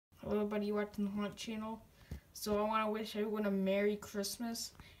everybody watching the Haunt channel. So I want to wish everyone a Merry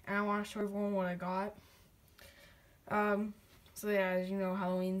Christmas, and I want to show everyone what I got. So yeah, as you know,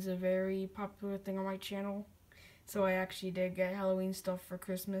 Halloween's a very popular thing on my channel. So I actually did get Halloween stuff for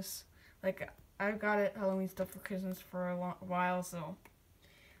Christmas. Like, I've got Halloween stuff for Christmas for a while, so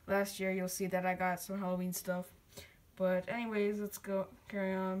last year you'll see that I got some Halloween stuff. But anyways, let's go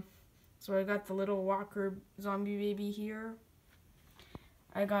carry on. So I got the little walker zombie baby here.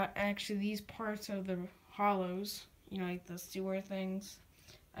 I got actually these parts of the hollows, you know, like the sewer things.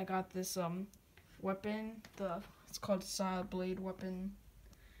 I got this weapon, it's called Saw Blade weapon.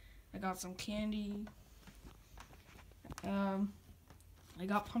 I got some candy. I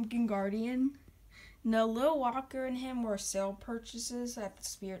got Pumpkin Guardian. Now, Lil Walker and him were sale purchases at the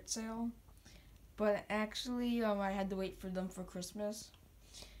Spirit sale, but actually I had to wait for them for Christmas.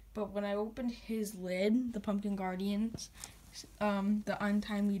 But when I opened his lid, the Pumpkin Guardians, the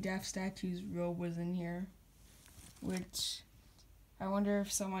Untimely Death statue's robe was in here, which I wonder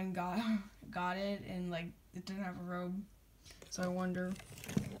if someone got it and like it didn't have a robe. So I wonder.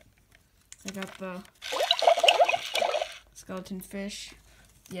 I got the skeleton fish.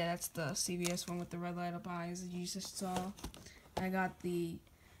 Yeah, that's the CVS one with the red light up eyes that you just saw. I got the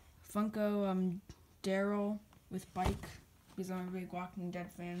Funko Daryl with bike because I'm a big Walking Dead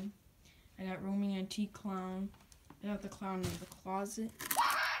fan. I got Roaming Antique Clown. I got the clown in the closet.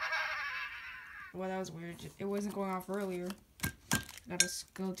 Well, that was weird. It wasn't going off earlier. I got a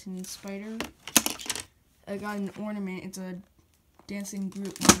skeleton spider. I got an ornament. It's a dancing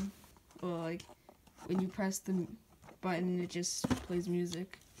Groot one. Well, like when you press the button, it just plays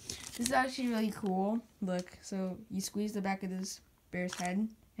music. This is actually really cool. Look, so you squeeze the back of this bear's head, and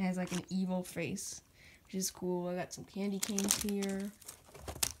it has like an evil face, which is cool. I got some candy canes here.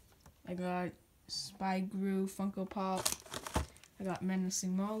 I got Spy Gru Funko Pop. I got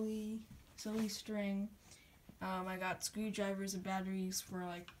Menacing Molly, Silly String. I got screwdrivers and batteries for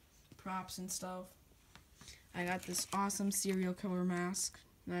like props and stuff. I got this awesome serial killer mask.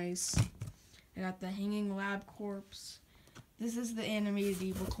 Nice. I got the Hanging Lab Corpse. This is the animated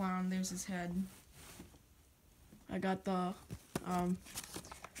evil clown. There's his head. I got the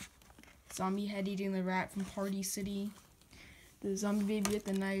zombie head eating the rat from Party City. The zombie baby with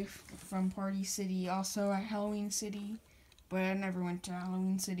the knife from Party City. Also at Halloween City, but I never went to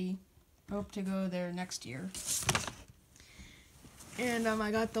Halloween City. Hope to go there next year. And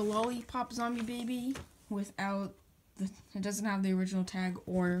I got the Lollipop zombie baby without it doesn't have the original tag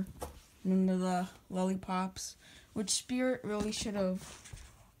or none of the lollipops, which Spirit really should have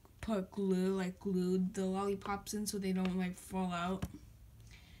put glued the lollipops in so they don't like fall out.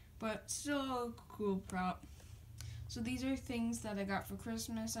 But still a cool prop. So these are things that I got for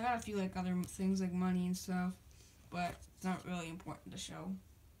Christmas. I got a few like other things like money and stuff, but it's not really important to show.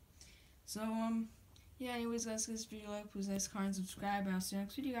 So yeah, anyways guys, this video like, please like, comment, subscribe, and I'll see you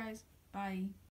next video guys. Bye.